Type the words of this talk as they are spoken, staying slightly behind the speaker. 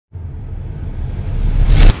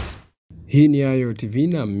Hii ni MIL.TV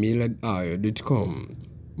na MIL.com.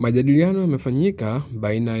 Majadiliano yamefanyika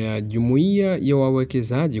baina ya Jumuiya ya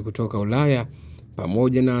Wawekezaji kutoka Ulaya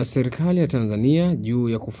pamoja na serikali ya Tanzania juu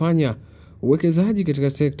ya kufanya uwekezaji katika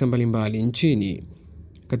sekta mbalimbali nchini.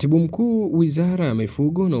 Katibu Mkuu Wizara ya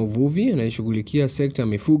Mifugo na Uvuvi anayeshughulikia sekta ya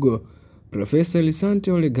mifugo, Prof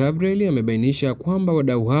Elisante Ole Gabriel amebainisha kwamba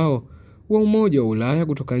wadau hao wa Umoja wa Ulaya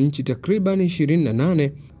kutoka nchi takriban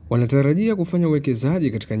 28 wanatarajia kufanya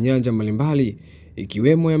uwekezaji katika nyanja mbalimbali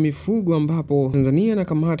ikiwemo ya mifugo, ambapo Tanzania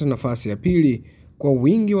inakamata nafasi ya pili kwa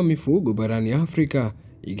wingi wa mifugo barani Afrika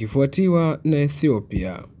ikifuatiwa na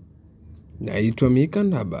Ethiopia. Naitwa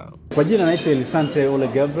Mikandaba. Kwa jina naitwa Elisante Ole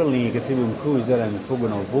Gabriel, ni Katibu Mkuu Wizara ya Mifugo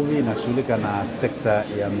na Uvuvi na shughulika na sekta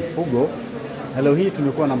ya mifugo. Leo hii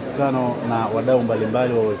tumekuwa na mkutano na wadau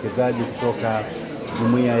mbalimbali wa uwekezaji kutoka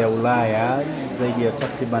Jumuiya ya Ulaya zaidi ya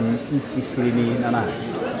takriban nchi 28.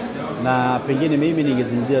 Na pengine mimi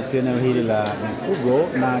ningezungumzia tu eneo hili la mifugo,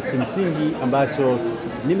 na kimsingi ambacho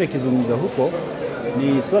nimekizungumza huko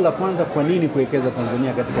ni swala kwanza, kwa nini kuwekeza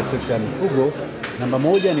Tanzania katika sekta ya mifugo. Namba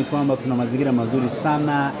moja ni kwamba tuna mazingira mazuri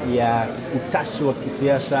sana ya utashi wa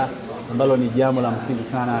kisiasa, ambalo ni jambo la msingi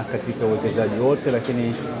sana katika uwekezaji wote.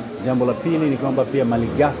 Lakini jambo la pili ni kwamba pia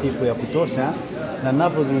malighafi ipo ya kutosha, na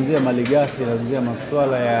ninapozungumzia malighafi nazungumzia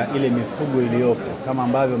masuala ya ile mifugo iliyopo. Kama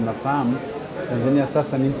ambavyo mnafahamu, Tanzania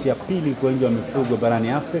sasa ni nchi ya pili kwa wingi wa mifugo barani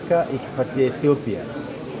Afrika ikifuatia Ethiopia.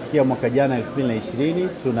 Kufikia mwaka jana 2020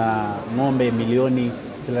 tuna ng'ombe milioni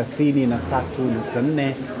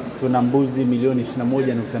 33.4, tuna mbuzi milioni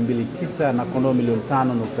 21.29 na kondoo milioni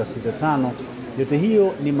 5.65. Yote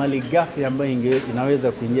hiyo ni malighafi ambayo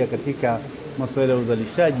inaweza kuingia katika masuala ya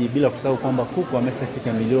uzalishaji, bila kusahau kwamba kuku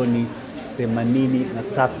ameshafika milioni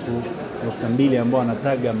 83.2 ambao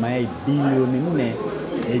wanataga mayai bilioni 4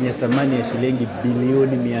 yenye thamani ya shilingi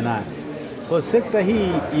bilioni 800. Kwa sekta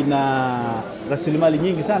hii ina rasilimali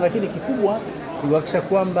nyingi sana, lakini kikubwa ni kuhakikisha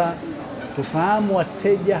kwamba tufahamu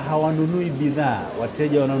wateja hawanunui bidhaa,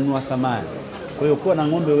 wateja wananunua thamani. Kwa hiyo kuwa na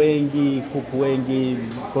ng'ombe wengi, kuku wengi,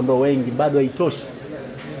 kondoo wengi bado haitoshi.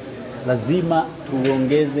 Lazima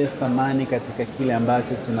tuongeze thamani katika kile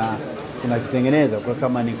ambacho tunakitengeneza. Kwa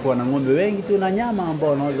kama ni kuwa na ng'ombe wengi, tuna nyama ambao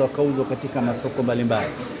wanaweza wakauzwa katika masoko mbalimbali.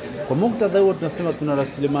 Kwa muktadha huo tunasema tuna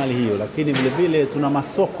rasilimali hiyo, lakini vile vile tuna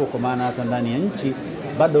masoko, kwa maana hata ndani ya nchi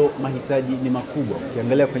bado mahitaji ni makubwa.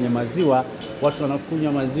 Ukiangalia kwenye maziwa, watu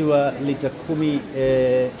wanakunywa maziwa lita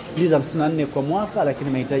 54 kwa mwaka, lakini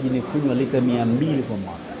mahitaji ni kunywa lita 200 kwa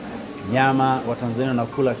mwaka. Nyama wa Tanzania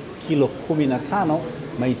wanakula kilo 15,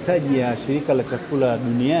 mahitaji ya shirika la chakula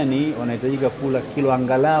duniani wanahitajika kula kilo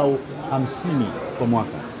angalau 50 kwa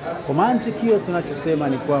mwaka. Kwa mantiki hiyo tunachosema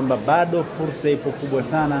ni kwamba bado fursa ipo kubwa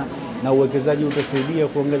sana, na uwekezaji utasaidia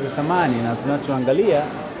kuongeza thamani. Na tunachoangalia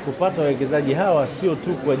kupata wawekezaji hawa sio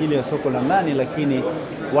tu kwa ajili ya soko la ndani, lakini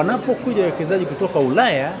wanapokuja wawekezaji kutoka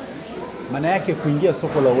Ulaya, maana yake kuingia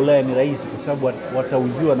soko la Ulaya ni rahisi, kwa sababu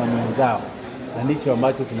watauziwa na mwenzao. Na ndicho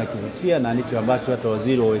ambacho tunakivutia, na ndicho ambacho hata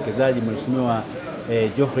waziri wa uwekezaji Mheshimiwa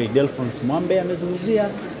Geoffrey Delphonse Mwambe amezungumzia.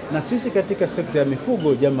 Na sisi katika sekta ya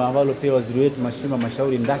mifugo, jambo ambalo pia waziri wetu Mheshimiwa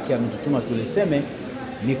Mashauri Ndaki ametutuma tuliseme,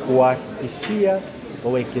 ni kuhakikishia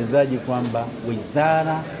wawekezaji kwamba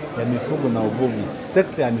Wizara ya Mifugo na Uvuvi,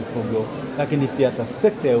 sekta ya mifugo, lakini pia hata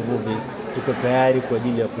sekta ya uvuvi, tuko tayari kwa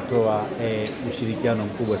ajili ya kutoa ushirikiano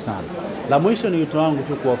mkubwa sana. La mwisho ni wito wangu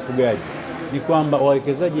tu kwa wafugaji, ni kwamba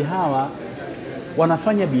wawekezaji hawa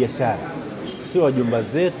wanafanya biashara, sio wajumba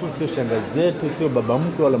zetu, sio shangazi zetu, sio baba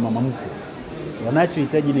mkwe wala mama mkwe.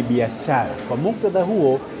 Wanachohitaji ni biashara. Kwa muktadha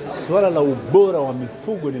huo, suala la ubora wa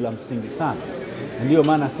mifugo ni la msingi sana. Ndio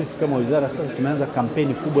maana sisi kama wizara sasa tumeanza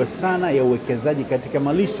kampeni kubwa sana ya uwekezaji katika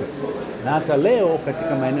malisho. Na hata leo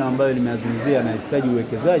katika maeneo ambayo nimeyazungumzia yanahitaji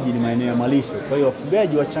uwekezaji ni maeneo ya malisho. Kwa hiyo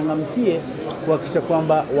wafugaji wachangamkie kuhakikisha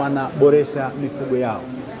kwamba wanaboresha mifugo yao.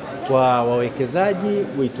 Kwa wawekezaji,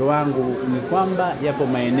 wito wangu ni kwamba yapo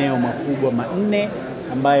maeneo makubwa 4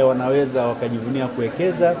 ambayo wanaweza wakajivunia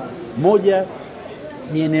kuwekeza. Moja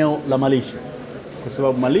ni eneo la malisho, kwa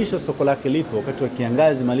sababu malisho soko lake lipo. Wakati wa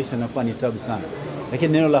kiangazi malisho yanakuwa ni tabu sana.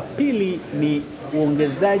 Lakini eneo la pili ni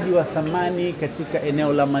uongezaji wa thamani katika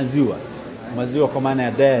eneo la maziwa. Maziwa kwa maana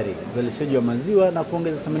ya dairy, uzalishaji wa maziwa na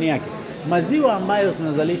kuongeza thamani yake. Maziwa ambayo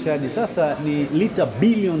tunazalisha hadi sasa ni lita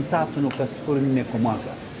bilioni 3.04 kwa mwaka,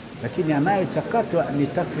 lakini anayochakatwa ni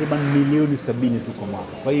takriban milioni 70 tu kwa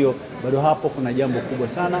mwaka. Kwa hiyo bado hapo kuna jambo kubwa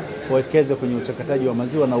sana kuwekeza kwenye uchakataji wa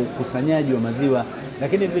maziwa na ukusanyaji wa maziwa.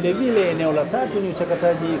 Lakini vile vile eneo la tatu ni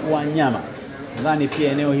uchakataji wa nyama. Nadhani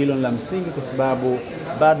pia eneo hilo ni la msingi, kwa sababu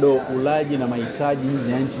bado ulaji na mahitaji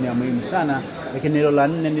nje ya nchi ni ya muhimu sana. Lakini eneo la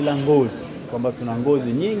 4 ni la ngozi, kwamba tuna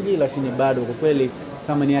ngozi nyingi, lakini bado kwa kweli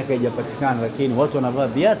thamani yake haijapatikana, lakini watu wanavaa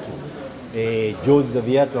viatu. Jozi za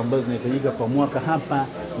viatu ambazo zinahitajika kwa mwaka hapa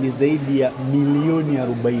ni zaidi ya milioni 40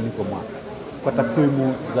 kwa mwaka kwa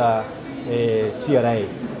takwimu za TRA,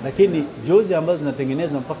 lakini jozi ambazo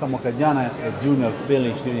zinatengenezwa mpaka mwaka jana Juni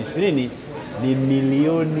 2020 ni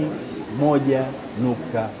milioni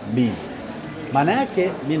 1.2. Maana yake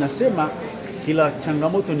ninasema kila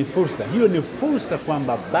changamoto ni fursa. Hiyo ni fursa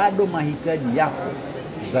kwamba bado mahitaji yako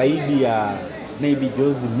zaidi ya maybe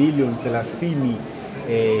jozi milioni 30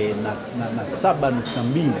 na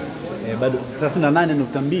 7.2 bado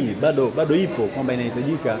 38.2 bado ipo kwamba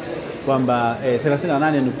inahitajika kwamba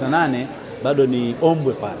 38.8 bado ni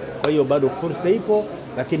ombwe pale. Kwa hiyo bado fursa ipo,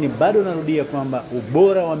 lakini bado narudia kwamba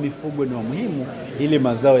ubora wa mifugo ni wa muhimu ili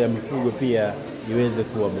mazao ya mifugo pia iweze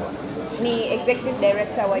kuwa bora. Ni Executive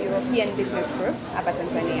Director wa European Business Group hapa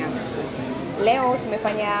Tanzania. Leo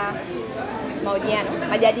tumefanya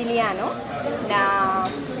majadiliano na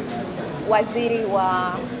Waziri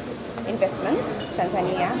wa Investment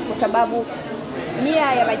Tanzania, kwa sababu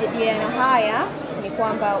nia ya majadiliano haya ni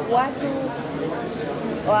kwamba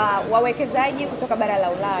wawekezaji kutoka bara la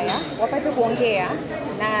Ulaya wapate kuongea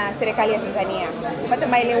na serikali ya Tanzania, kupata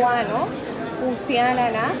maelewano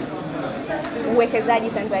kuhusiana na uwekezaji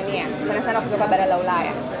Tanzania, sana kutoka bara la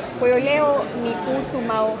Ulaya. Kwa hiyo leo ni kuhusu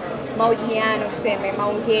mahojiano, tuseme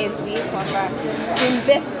maongezi kwamba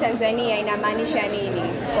invest Tanzania inamaanisha nini.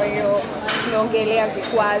 Kwa hiyo tunaongelea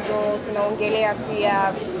vikwazo, tunaongelea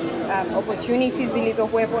pia opportunities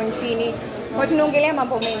zilizokuwepo nchini. Kwa tunaongelea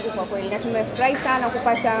mambo mengi kwa kweli, na tumefurahi sana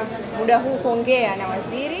kupata muda huu kuongea na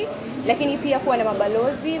waziri, lakini pia kuwa na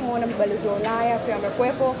mabalozi. Muona mabalozi wa Ulaya pia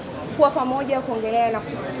wamekuwepo, kuwa pamoja kuongelea na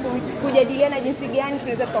kujadiliana jinsi gani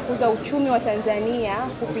tunaweza tukakuza uchumi wa Tanzania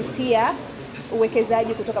kupitia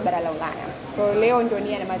uwekezaji kutoka bara la Ulaya. Kwa hiyo leo ndio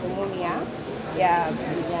nia na madhumuni ya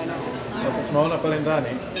vijana. Tunaona pale ndani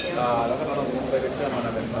lakini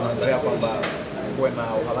anaangalia kwamba kuwe na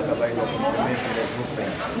uharaka zaidi wa kuimplement ile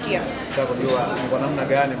blueprint. Ndio. Nataka kujua kwa namna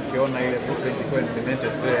gani mkiona ile blueprint ikiwa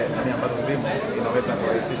implemented zile ambazo zimo inaweza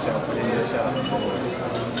kurahisisha wafanyabiashara.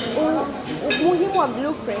 Umuhimu wa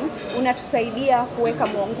blueprint unatusaidia kuweka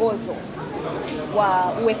mwongozo wa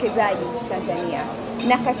uwekezaji Tanzania,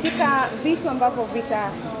 na katika vitu ambavyo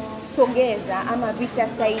vitasogeza ama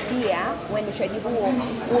vitasaidia uendeshaji huo,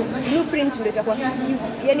 blueprint ndio itakuwa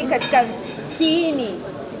yani katika kiini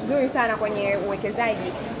nzuri sana kwenye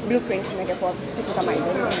uwekezaji. Blueprint inakuwa kitu kama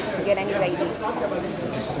hivyo, ngeni zaidi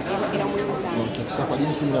ina umuhimu sana. Sasa kwa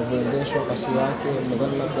jinsi mnavyoendeshwa kasi yake,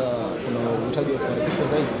 nadhani labda kuna uhitaji wa kuharakishwa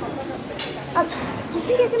zaidi.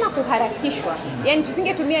 Tusingesema kuharakishwa, yani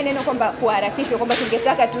tusingetumia neno kwamba kuharakishwa kwamba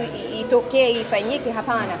tungetaka tu itokee ifanyike.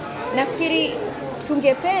 Hapana, nafikiri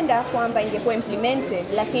tungependa kwamba ingekuwa implemented,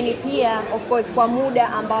 lakini pia of course kwa muda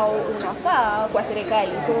ambao unafaa kwa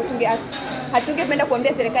serikali. So hatungependa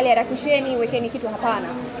kuambia serikali harakisheni, wekeni kitu. Hapana,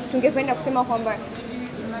 tungependa kusema kwamba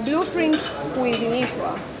blueprint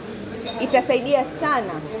kuidhinishwa itasaidia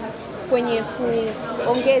sana kwenye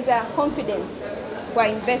kuongeza confidence kwa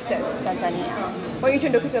investors Tanzania. Kwa hiyo hicho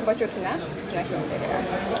ndio kitu ambacho tunakiongelea.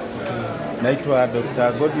 Naitwa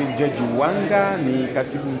Dr. Godwin George Wanga, ni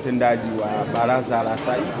katibu mtendaji wa Baraza la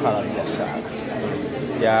Taifa la Biashara.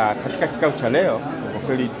 Katika kikao cha leo, kwa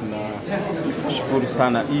kweli tunashukuru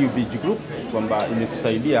sana EUBG Group kwamba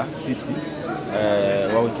imetusaidia sisi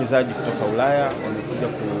wawekezaji kutoka Ulaya, wamekuja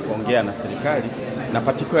kuongea na serikali na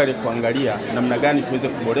particularly kuangalia namna gani tuweze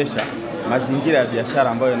kuboresha mazingira ya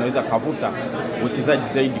biashara ambayo yanaweza kuvuta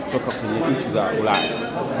uwekezaji zaidi kutoka kwenye nchi za Ulaya.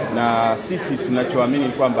 Na sisi tunachoamini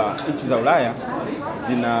kwamba nchi za Ulaya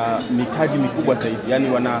zina mitaji mikubwa zaidi, yani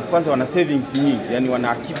kwanza wana savings nyingi, yani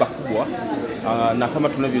wana akiba kubwa. Na kama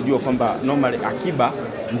tunavyojua kwamba normally akiba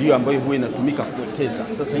ndio ambayo huwa inatumika kuwekeza.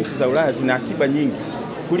 Sasa nchi za Ulaya zina akiba nyingi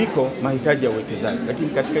kuliko mahitaji ya uwekezaji, lakini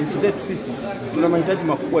katika nchi zetu sisi tuna mahitaji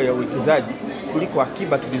makubwa ya uwekezaji kuliko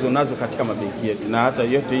akiba tulizonazo katika mabenki yetu, na hata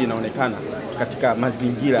yote hii inaonekana katika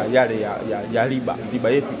mazingira yale ya riba. Riba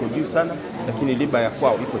yetu iko juu sana, lakini riba ya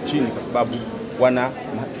kwao iko chini kwa sababu wana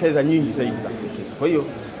fedha nyingi zaidi za kuwekeza. Kwa hiyo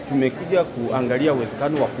tumekuja kuangalia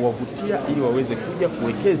uwezekano wa kuwavutia ili waweze kuja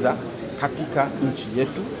kuwekeza katika nchi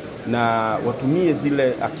yetu na watumie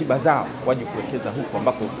zile akiba zao waje kuwekeza huko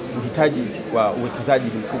ambapo uhitaji wa uwekezaji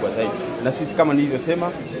ni mkubwa zaidi. Na sisi kama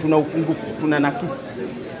nilivyosema, tuna upungufu, tuna nakisi,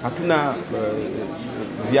 hatuna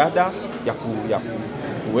ziada ya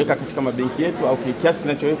kuweka katika mabenki yetu, au kiasi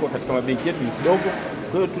kinachowekwa katika mabenki yetu ni kidogo.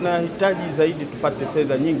 Kwa hiyo tunahitaji zaidi tupate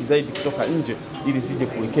fedha nyingi zaidi kutoka nje ili zije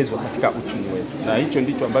kuwekezwa katika uchumi wetu, na hicho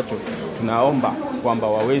ndicho ambacho tunaomba kwamba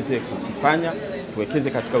waweze kukifanya, tuwekeze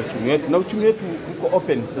katika uchumi wetu, na uchumi wetu uko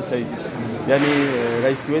open sasa hivi. Yaani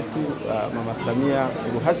rais wetu Mama Samia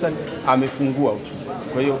Suluhu Hassan amefungua uchumi.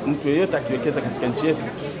 Kwa hiyo mtu yeyote akiwekeza katika nchi yetu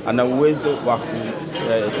ana uwezo wa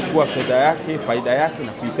kuchukua fedha yake, faida yake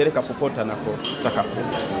na kuipeleka popote anapotaka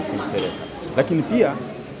kuipeleka. Lakini pia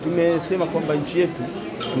tumesema kwamba nchi yetu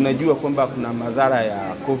tunajua kwamba kuna madhara ya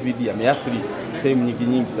COVID yameathiri sehemu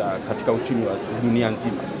nyingi katika uchumi wa dunia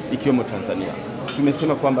nzima ikiwemo Tanzania.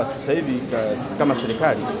 Tumesema kwamba sasa hivi kama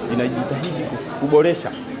serikali inajitahidi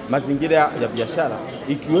kuboresha mazingira ya biashara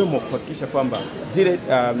ikiwemo kuhakikisha kwamba zile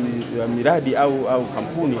miradi au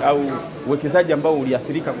kampuni au uwekezaji ambao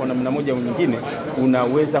uliathirika kwa namna moja au nyingine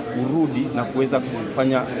unaweza kurudi na kuweza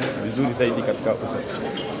kufanya vizuri zaidi katika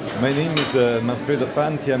uzalishaji. My name is Manfredo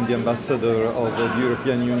Fanti. I'm the ambassador of the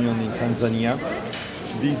European Union in Tanzania.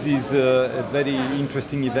 This is a very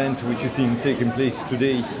interesting event which is taking place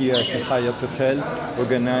today here at the Hyatt Hotel,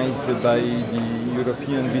 organized by the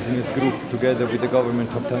European Business Group together with the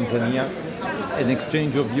government of Tanzania. An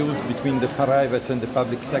exchange of views between the private and the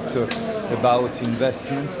public sector about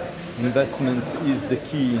investments. Investments is the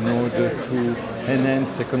key in order to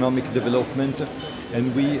enhance economic development,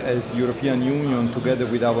 and we as European Union together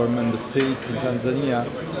with our member states in Tanzania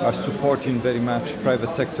are supporting very much private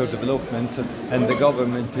sector development and the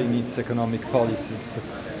government in its economic policies.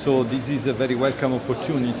 So this is a very welcome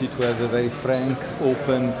opportunity to have a very frank,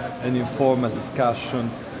 open and informal discussion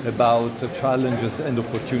about the challenges and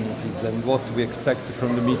opportunities. And what we expect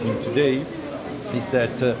from the meeting today is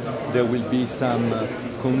that there will be some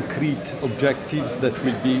concrete objectives that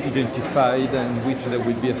will be identified and which there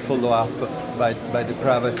will be a follow-up by the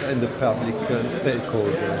private and the public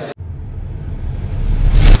stakeholders.